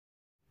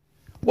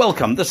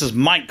Welcome, this is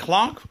Mike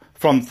Clark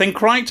from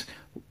ThinkRight,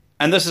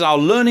 and this is our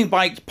Learning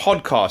Bytes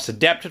podcast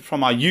adapted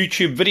from our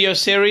YouTube video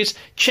series.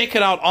 Check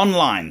it out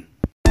online.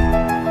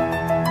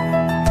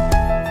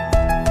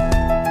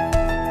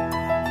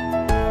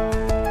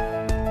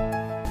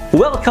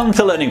 Welcome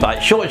to Learning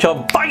Bytes, short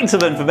bites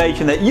of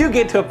information that you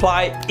get to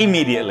apply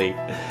immediately.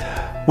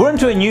 We're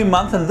into a new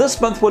month, and this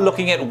month we're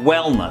looking at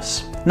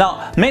wellness.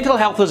 Now, mental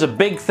health is a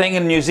big thing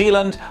in New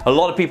Zealand. A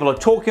lot of people are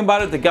talking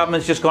about it. The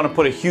government's just going to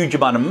put a huge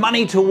amount of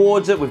money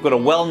towards it. We've got a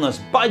wellness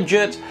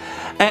budget.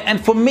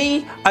 And for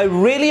me, I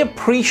really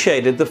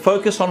appreciated the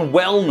focus on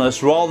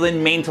wellness rather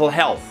than mental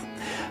health.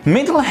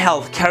 Mental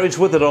health carries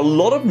with it a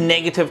lot of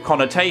negative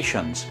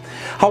connotations.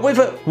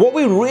 However, what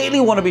we really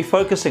want to be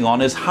focusing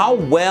on is how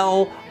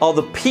well are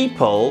the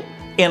people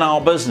in our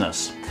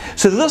business.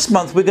 So this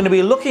month we're going to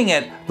be looking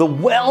at the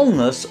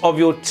wellness of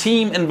your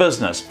team in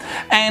business.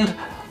 And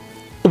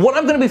what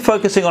I'm going to be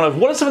focusing on is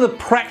what are some of the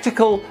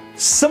practical,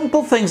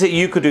 simple things that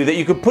you could do that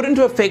you could put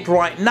into effect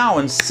right now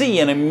and see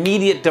an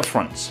immediate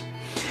difference.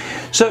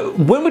 So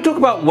when we talk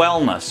about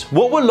wellness,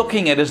 what we're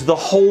looking at is the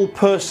whole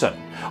person.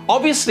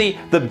 Obviously,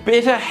 the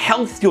better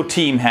health your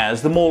team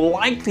has, the more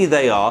likely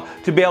they are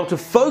to be able to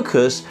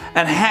focus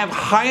and have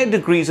higher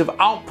degrees of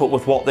output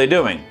with what they're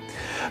doing.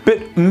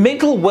 But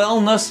mental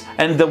wellness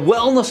and the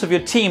wellness of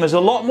your team is a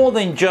lot more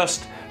than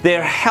just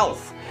their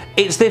health.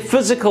 It's their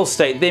physical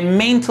state, their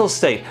mental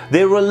state,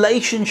 their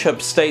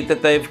relationship state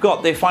that they've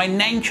got, their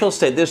financial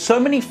state. There's so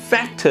many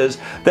factors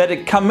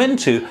that come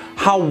into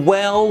how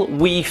well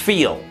we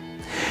feel.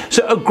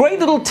 So a great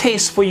little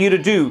test for you to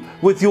do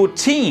with your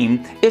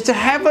team is to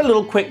have a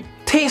little quick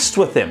test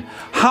with them.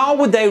 How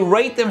would they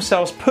rate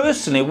themselves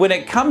personally when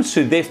it comes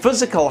to their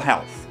physical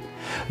health,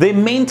 their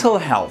mental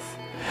health,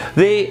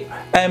 their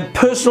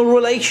personal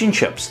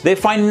relationships, their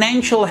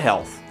financial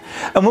health?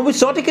 And when we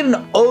start to get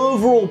an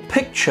overall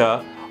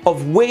picture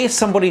of where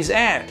somebody's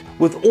at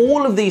with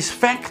all of these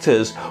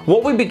factors,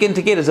 what we begin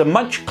to get is a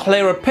much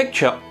clearer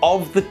picture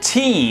of the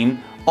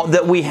team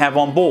that we have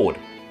on board.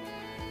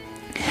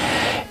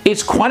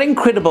 It's quite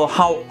incredible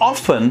how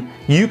often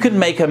you can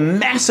make a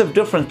massive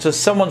difference to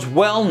someone's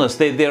wellness,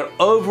 their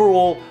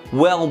overall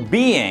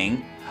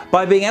well-being,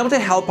 by being able to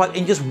help out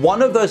in just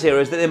one of those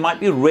areas that they might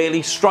be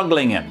really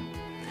struggling in.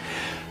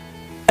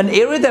 An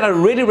area that I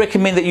really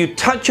recommend that you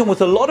touch on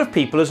with a lot of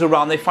people is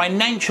around their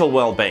financial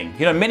well-being.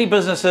 You know, many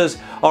businesses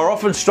are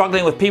often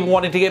struggling with people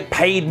wanting to get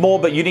paid more,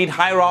 but you need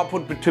higher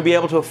output to be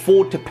able to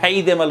afford to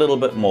pay them a little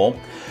bit more.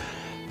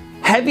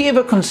 Have you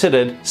ever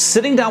considered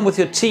sitting down with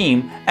your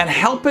team and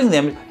helping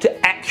them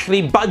to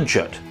actually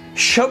budget,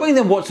 showing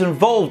them what's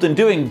involved in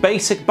doing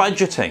basic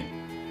budgeting?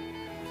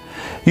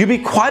 You'd be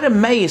quite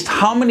amazed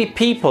how many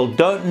people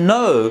don't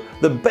know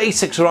the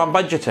basics around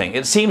budgeting.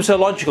 It seems so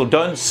logical,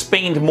 don't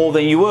spend more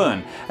than you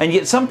earn. And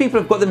yet some people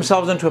have got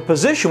themselves into a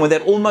position where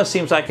that almost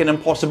seems like an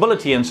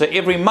impossibility, and so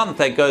every month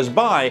that goes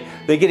by,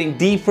 they're getting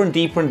deeper and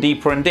deeper and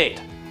deeper in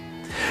debt.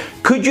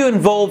 Could you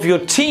involve your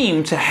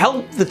team to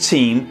help the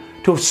team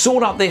to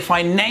sort out their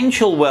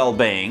financial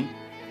well-being,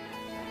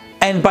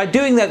 and by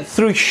doing that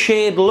through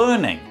shared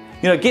learning?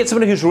 You know, get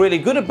somebody who's really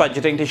good at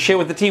budgeting to share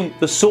with the team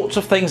the sorts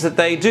of things that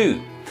they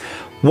do.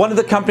 One of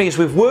the companies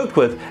we've worked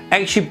with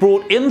actually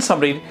brought in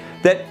somebody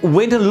that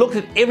went and looked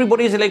at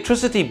everybody's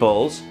electricity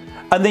bills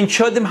and then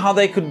showed them how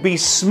they could be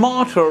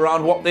smarter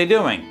around what they're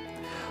doing.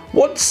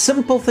 What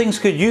simple things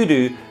could you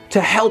do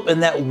to help in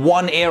that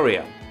one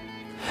area?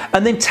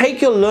 And then take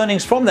your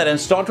learnings from that and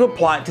start to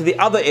apply it to the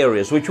other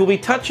areas, which we'll be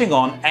touching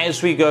on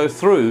as we go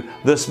through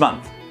this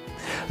month.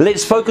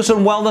 Let's focus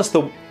on wellness.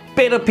 The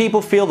better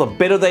people feel, the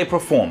better they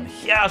perform.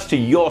 Here's to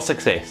your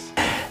success.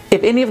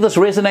 If any of this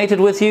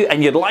resonated with you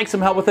and you'd like some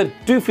help with it,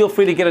 do feel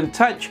free to get in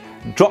touch.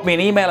 Drop me an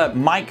email at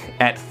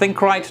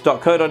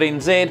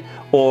mike@thinkright.co.nz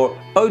or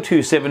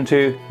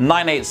 0272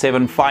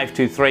 987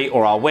 523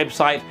 or our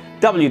website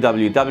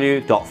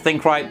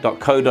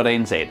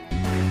www.thinkright.co.nz.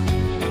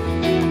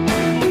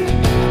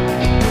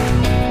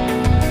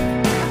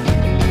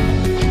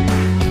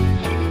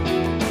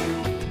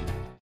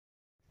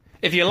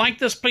 If you like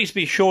this, please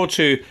be sure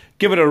to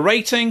give it a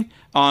rating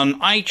on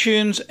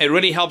iTunes. It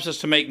really helps us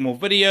to make more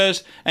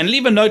videos. And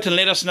leave a note and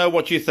let us know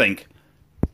what you think.